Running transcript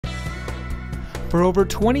For over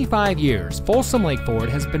 25 years, Folsom Lake Ford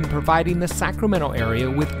has been providing the Sacramento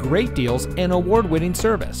area with great deals and award-winning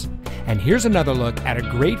service. And here's another look at a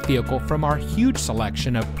great vehicle from our huge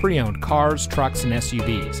selection of pre-owned cars, trucks, and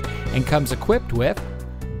SUVs, and comes equipped with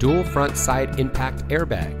dual front side impact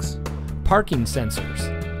airbags, parking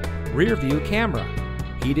sensors, rear view camera,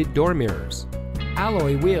 heated door mirrors,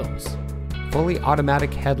 alloy wheels, fully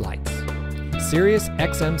automatic headlights, Sirius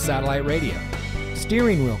XM satellite radio,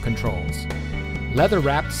 steering wheel controls,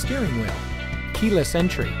 leather-wrapped steering wheel, keyless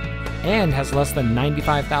entry, and has less than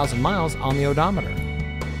 95,000 miles on the odometer.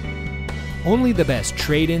 Only the best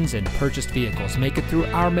trade-ins and purchased vehicles make it through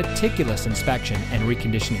our meticulous inspection and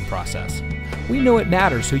reconditioning process. We know it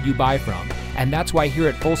matters who you buy from, and that's why here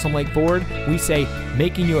at Folsom Lake Ford, we say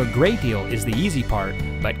making you a great deal is the easy part,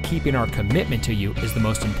 but keeping our commitment to you is the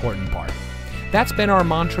most important part. That's been our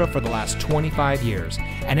mantra for the last 25 years,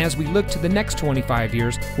 and as we look to the next 25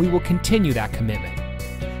 years, we will continue that commitment.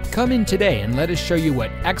 Come in today and let us show you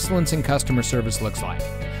what excellence in customer service looks like.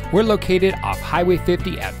 We're located off Highway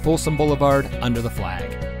 50 at Folsom Boulevard under the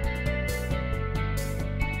flag.